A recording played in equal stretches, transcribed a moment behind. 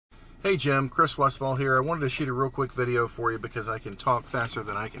Hey Jim, Chris Westfall here. I wanted to shoot a real quick video for you because I can talk faster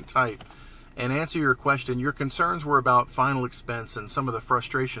than I can type and answer your question. Your concerns were about final expense and some of the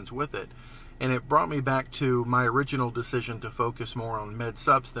frustrations with it. And it brought me back to my original decision to focus more on med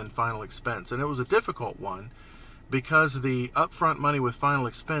subs than final expense. And it was a difficult one because the upfront money with final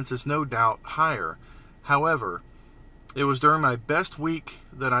expense is no doubt higher. However, it was during my best week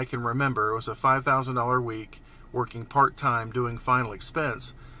that I can remember. It was a $5,000 week working part-time doing final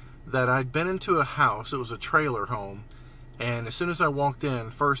expense, that I'd been into a house. It was a trailer home, and as soon as I walked in,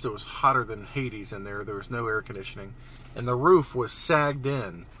 first it was hotter than Hades in there. There was no air conditioning, and the roof was sagged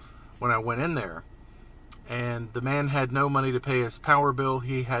in when I went in there. And the man had no money to pay his power bill.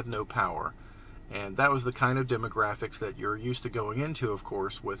 He had no power. And that was the kind of demographics that you're used to going into, of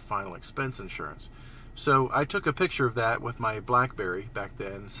course, with final expense insurance. So I took a picture of that with my BlackBerry back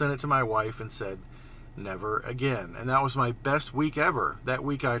then, sent it to my wife, and said, never again. And that was my best week ever. That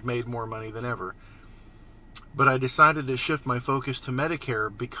week I'd made more money than ever. But I decided to shift my focus to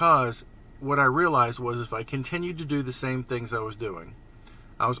Medicare because what I realized was if I continued to do the same things I was doing,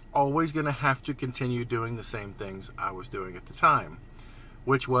 I was always going to have to continue doing the same things I was doing at the time,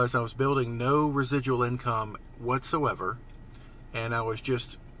 which was I was building no residual income whatsoever, and I was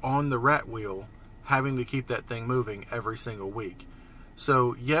just on the rat wheel having to keep that thing moving every single week.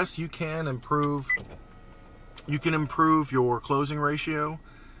 So yes, you can improve your closing ratio,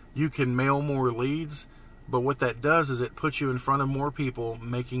 you can mail more leads, but what that does is it puts you in front of more people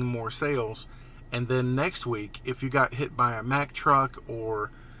making more sales. And then next week, if you got hit by a Mack truck, or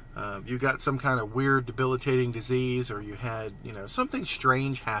you got some kind of weird debilitating disease, or you had something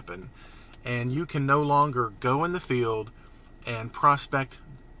strange happen, and you can no longer go in the field and prospect,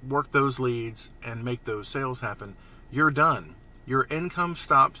 work those leads and make those sales happen, you're done. Your income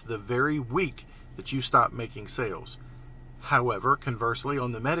stops the very week that you stop making sales. However, conversely,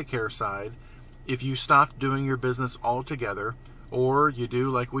 on the Medicare side, if you stop doing your business altogether, or you do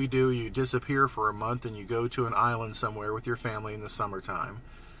like we do, you disappear for a month and you go to an island somewhere with your family in the summertime,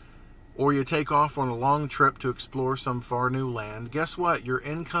 or you take off on a long trip to explore some far new land, guess what? Your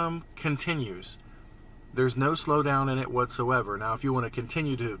income continues. There's no slowdown in it whatsoever. Now, if you want to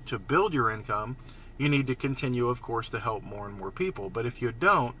continue to build your income, you need to continue, of course, to help more and more people. But if you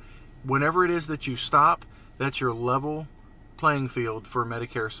don't, whenever it is that you stop, that's your level playing field for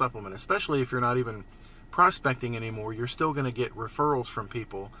Medicare supplement. Especially if you're not even prospecting anymore, you're still going to get referrals from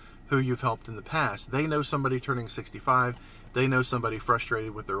people who you've helped in the past. They know somebody turning 65, they know somebody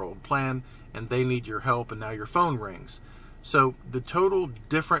frustrated with their old plan, and they need your help, and now your phone rings. So the total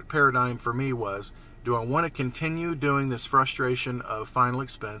different paradigm for me was, do I want to continue doing this frustration of final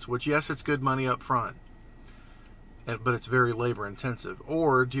expense, which, yes, it's good money up front, but it's very labor intensive,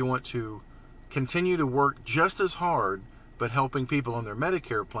 or do you want to continue to work just as hard but helping people on their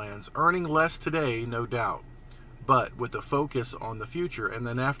Medicare plans, earning less today, no doubt, but with a focus on the future? And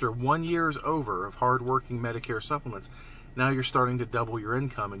then after 1 year's over of hard-working Medicare supplements, now you're starting to double your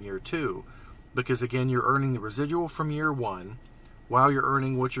income in year 2, because again, you're earning the residual from year 1 while you're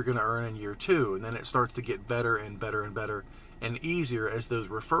earning what you're going to earn in year 2, and then it starts to get better and better and better and easier as those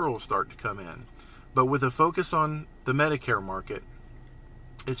referrals start to come in. But with a focus on the Medicare market,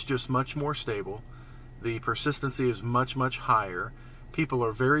 it's just much more stable. The persistency is much, much higher. People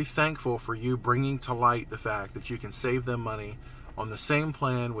are very thankful for you bringing to light the fact that you can save them money on the same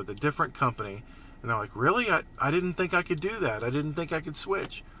plan with a different company. And they're like, really? I didn't think I could do that. I didn't think I could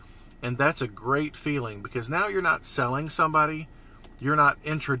switch. And that's a great feeling, because now you're not selling somebody. You're not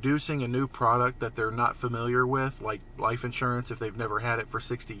introducing a new product that they're not familiar with, like life insurance. If they've never had it for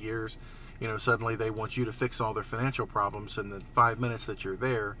 60 years, suddenly they want you to fix all their financial problems in the 5 minutes that you're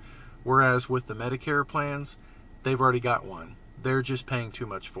there. Whereas with the Medicare plans, they've already got one. They're just paying too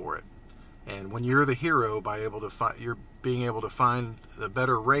much for it. And when you're the hero, you're being able to find the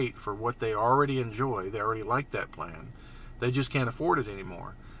better rate for what they already enjoy. They already like that plan. They just can't afford it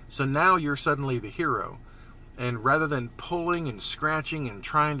anymore. So now you're suddenly the hero. And rather than pulling and scratching and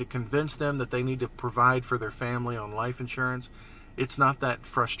trying to convince them that they need to provide for their family on life insurance, it's not that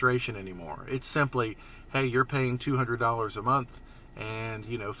frustration anymore. It's simply, hey, you're paying $200 a month, and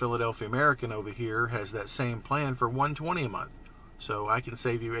Philadelphia American over here has that same plan for $120 a month. So I can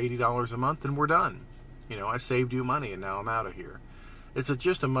save you $80 a month and we're done. I saved you money and now I'm out of here. It's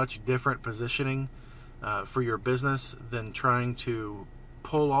just a much different positioning for your business than trying to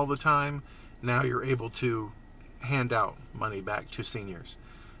pull all the time. Now you're able to hand out money back to seniors,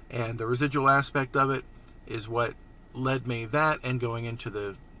 and the residual aspect of it is what led me that, and going into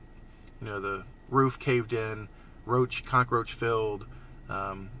the the roof caved in, cockroach filled,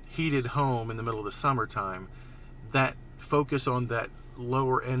 heated home in the middle of the summertime. That focus on that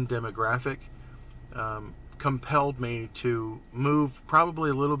lower end demographic compelled me to move, probably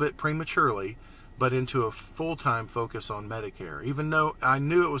a little bit prematurely, but into a full-time focus on Medicare, even though I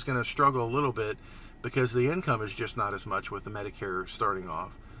knew it was going to struggle a little bit because the income is just not as much with the Medicare starting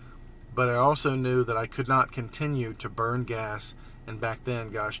off. But I also knew that I could not continue to burn gas, and back then,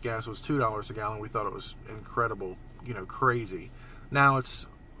 gosh, gas was $2 a gallon. We thought it was incredible, crazy. Now it's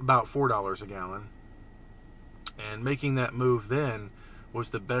about $4 a gallon. And making that move then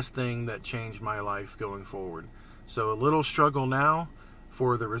was the best thing that changed my life going forward. So a little struggle now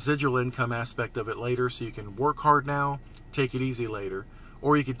for the residual income aspect of it later, so you can work hard now, take it easy later.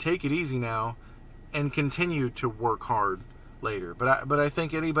 Or you could take it easy now and continue to work hard later. But I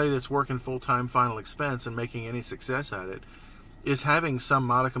think anybody that's working full-time final expense and making any success at it is having some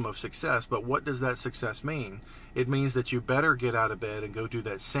modicum of success. But what does that success mean? It means that you better get out of bed and go do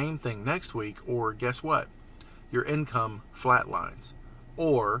that same thing next week, or guess what? Your income flatlines.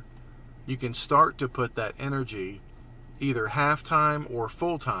 Or you can start to put that energy either half-time or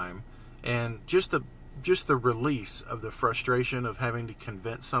full-time, and just the release of the frustration of having to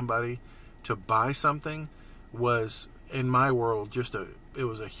convince somebody to buy something was, in my world, it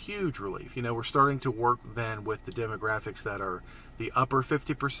was a huge relief. We're starting to work then with the demographics that are the upper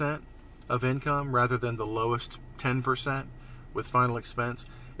 50% of income rather than the lowest 10% with final expense.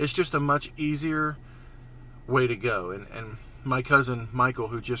 It's just a much easier way to go. And my cousin Michael,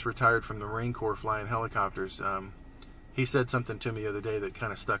 who just retired from the Marine Corps flying helicopters, he said something to me the other day that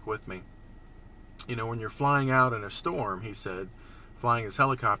kind of stuck with me. When you're flying out in a storm, he said, flying his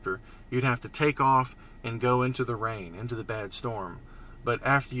helicopter, you'd have to take off and go into the rain, into the bad storm. But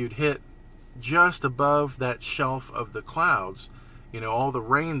after you'd hit just above that shelf of the clouds, all the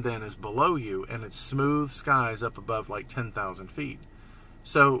rain then is below you, and it's smooth skies up above like 10,000 feet.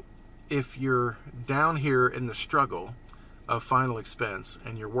 So if you're down here in the struggle of final expense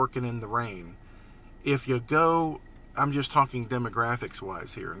and you're working in the rain, if you go, I'm just talking demographics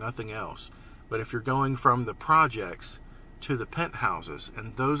wise here, nothing else, but if you're going from the projects to the penthouses,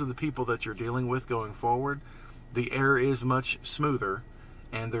 and those are the people that you're dealing with going forward, the air is much smoother,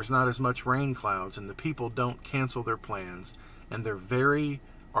 and there's not as much rain clouds, and the people don't cancel their plans, and they're very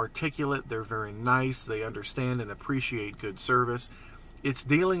articulate, they're very nice, they understand and appreciate good service. It's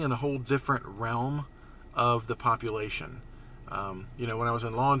dealing in a whole different realm of the population. When I was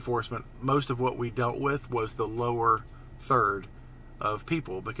in law enforcement, most of what we dealt with was the lower third of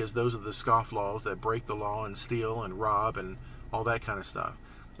people, because those are the scofflaws that break the law and steal and rob and all that kind of stuff.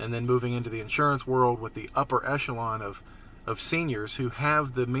 And then moving into the insurance world with the upper echelon of seniors who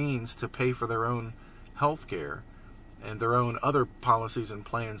have the means to pay for their own health care and their own other policies and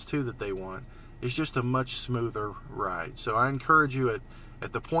plans too that they want, is just a much smoother ride. So I encourage you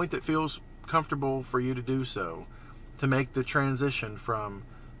at the point that feels comfortable for you to do so, to make the transition from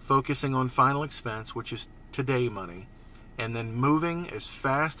focusing on final expense, which is today money, and then moving as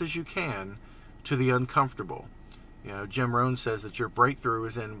fast as you can to the uncomfortable. Jim Rohn says that your breakthrough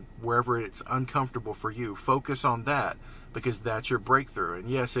is in wherever it's uncomfortable for you. Focus on that, because that's your breakthrough. And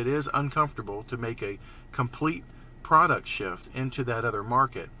yes, it is uncomfortable to make a complete product shift into that other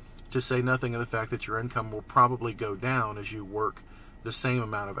market, to say nothing of the fact that your income will probably go down as you work the same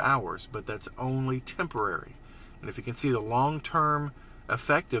amount of hours, but that's only temporary. And if you can see the long-term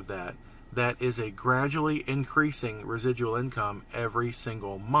effect of that, that is a gradually increasing residual income every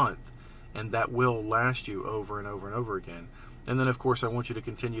single month, and that will last you over and over and over again. And then, of course, I want you to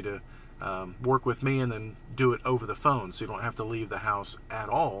continue to work with me, and then do it over the phone, so you don't have to leave the house at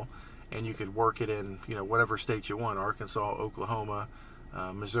all, and you could work it in whatever state you want: Arkansas, Oklahoma,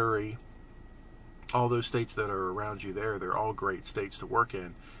 Missouri, all those states that are around you there. They're all great states to work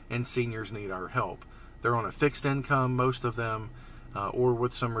in, and seniors need our help. They're on a fixed income, most of them, or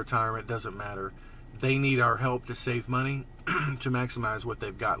with some retirement, doesn't matter. They need our help to save money to maximize what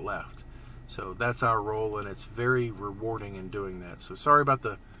they've got left. So that's our role, and it's very rewarding in doing that. So sorry about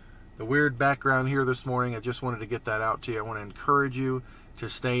the weird background here this morning. I just wanted to get that out to you. I want to encourage you to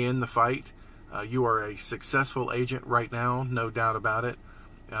stay in the fight. You are a successful agent right now, no doubt about it.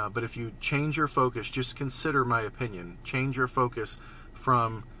 But if you change your focus, just consider my opinion, change your focus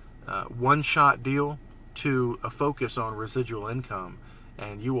from one-shot deal to a focus on residual income,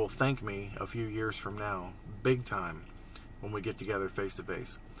 and you will thank me a few years from now, big time, when we get together face to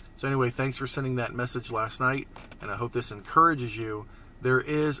face. So anyway, thanks for sending that message last night, and I hope this encourages you. There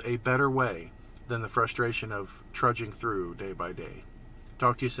is a better way than the frustration of trudging through day by day.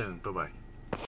 Talk to you soon. Bye-bye.